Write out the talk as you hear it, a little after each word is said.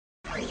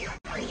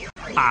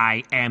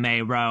I am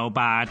a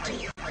robot.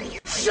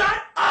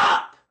 Shut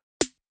up!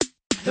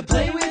 He'll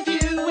play with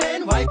you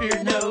and wipe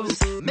your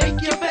nose,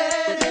 make your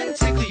bed and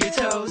tickle your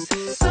toes.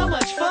 So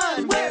much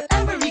fun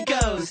wherever he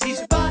goes. He's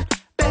your bot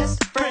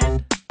best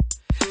friend.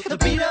 He'll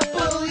beat up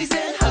bullies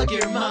and hug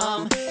your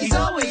mom. He's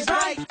always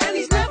right and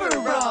he's never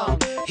wrong.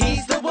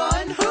 He's the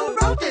one who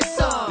wrote this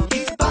song.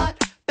 He's your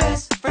bot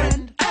best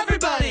friend.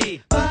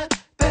 Everybody, bot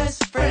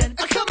best friend.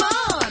 Oh, come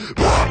on!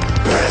 Bot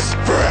best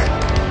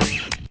friend.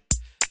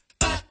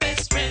 Bot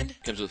best friend.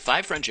 Comes with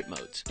 5 friendship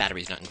modes.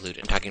 Batteries not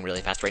included. I'm talking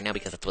really fast right now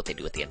because that's what they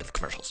do at the end of the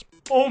commercials.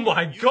 Oh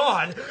my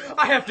god!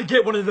 I have to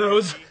get one of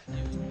those!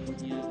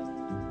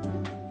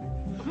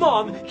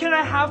 Mom, can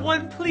I have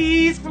one,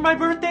 please, for my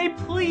birthday,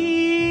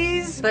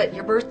 please? But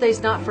your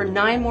birthday's not for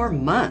 9 more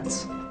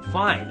months.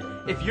 Fine.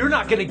 If you're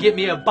not gonna get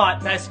me a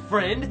bot best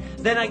friend,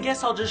 then I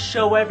guess I'll just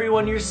show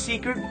everyone your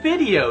secret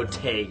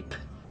videotape.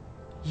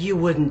 You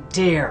wouldn't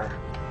dare.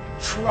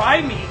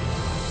 Try me!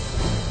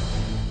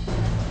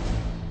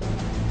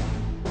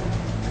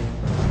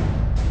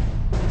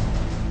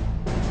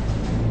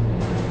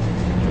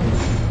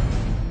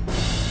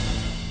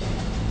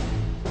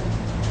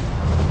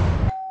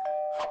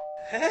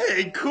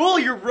 Hey, cool,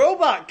 your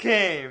robot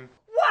came!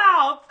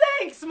 Wow,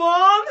 thanks,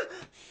 Mom!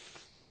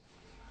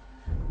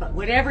 But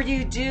whatever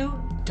you do,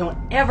 don't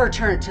ever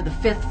turn it to the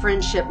 5th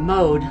friendship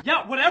mode.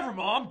 Yeah, whatever,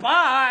 Mom,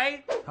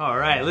 bye!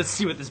 Alright, let's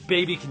see what this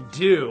baby can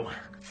do.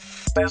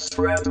 Best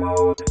friend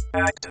mode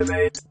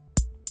activate.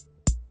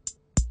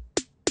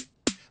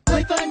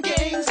 Play fun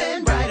games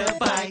and ride a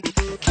bike.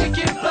 Kick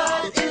your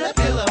butt in a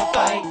pillow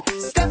fight.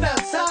 Step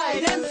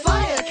outside and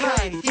fly a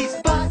kite. He's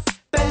bot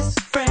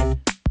best friend.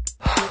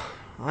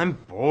 I'm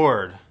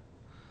bored.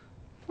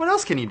 What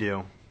else can you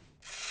do?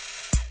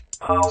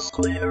 House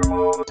cleaner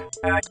mode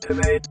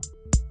activate.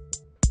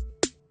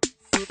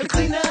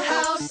 Clean the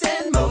house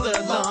and mow the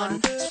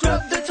lawn.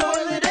 Scrub the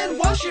toilet and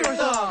wash your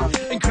thong.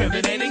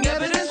 Incriminating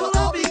evidence will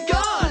all be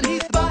gone.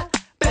 He's bot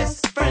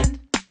best friend.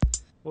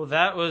 Well,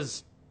 that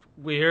was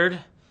weird.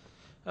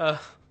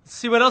 Let's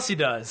see what else he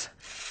does.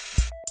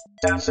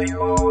 Dancing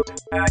mode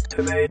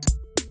activate.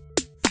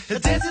 He'll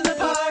dance in the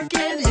park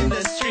and in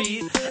the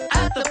street,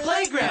 at the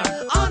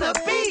playground, on a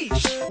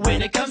beach.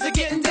 When it comes to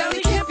getting down, he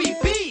can't be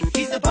beat.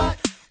 He's the bot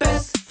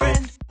best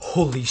friend.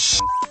 Holy sh!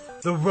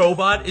 The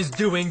robot is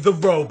doing the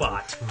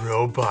robot.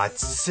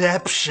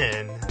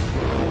 Robotception.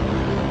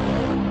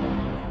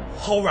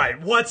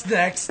 Alright, what's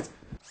next?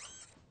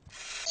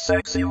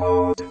 Sexy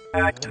mode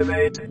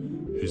activate.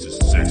 He's a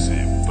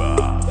sexy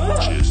bot,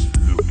 just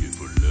looking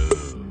for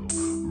love.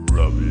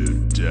 Rub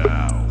it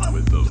down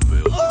with a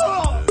little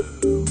love.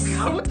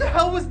 God, what the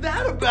hell was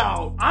that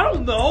about? I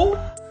don't know!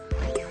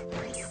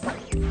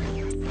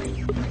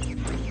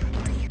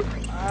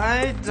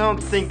 I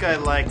don't think I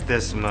like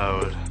this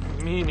mode.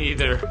 Me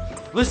neither.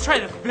 Let's try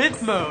the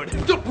 5th mode.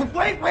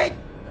 Wait!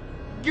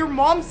 Your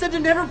mom said to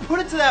never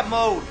put it to that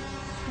mode.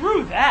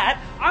 Screw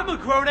that! I'm a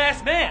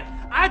grown-ass man.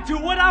 I do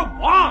what I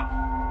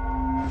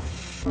want!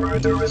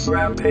 Murderous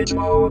rampage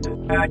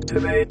mode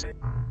activate.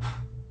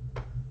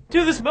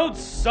 Dude, this mode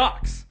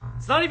sucks.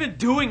 It's not even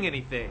doing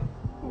anything.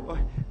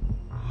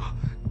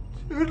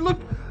 Dude, look.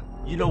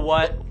 You know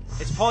what?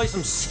 It's probably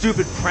some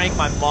stupid prank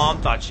my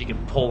mom thought she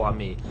could pull on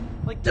me.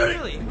 Like,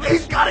 really?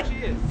 He's got it. She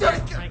is.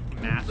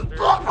 Prank master. Look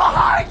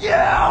behind you!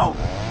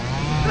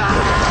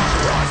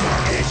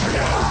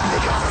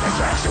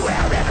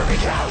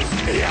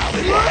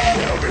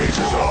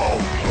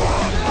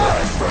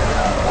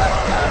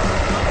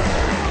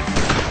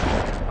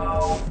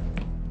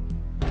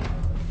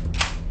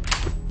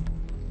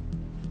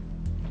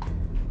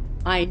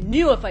 I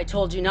knew if I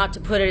told you not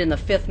to put it in the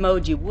 5th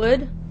mode, you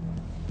would.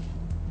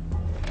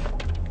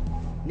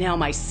 Now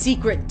my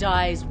secret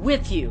dies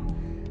with you.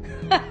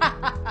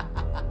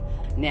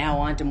 Now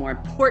on to more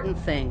important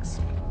things.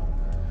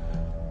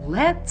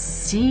 Let's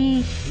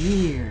see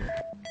here.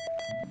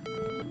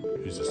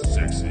 He's a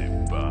sexy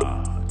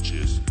bot,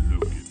 just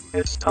looking for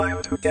It's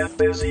time to get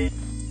busy.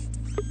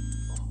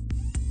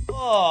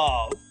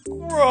 Oh,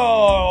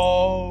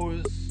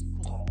 gross.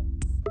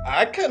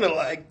 I kinda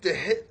liked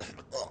it.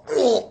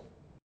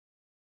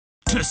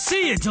 To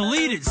see a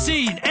deleted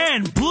scene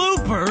and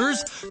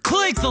bloopers,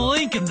 click the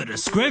link in the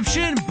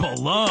description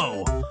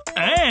below.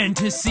 And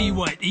to see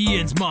what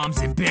Ian's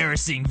mom's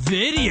embarrassing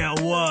video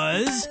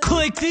was,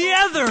 click the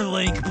other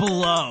link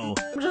below.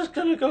 I'm just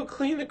gonna go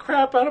clean the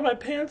crap out of my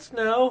pants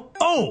now.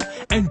 Oh,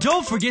 and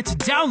don't forget to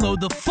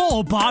download the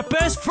full Bot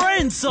Best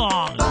Friend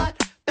song.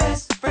 Bot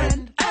best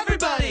friend.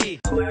 Everybody.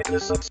 Click the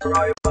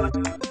subscribe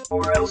button,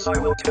 or else I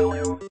will kill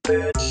you,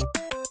 bitch.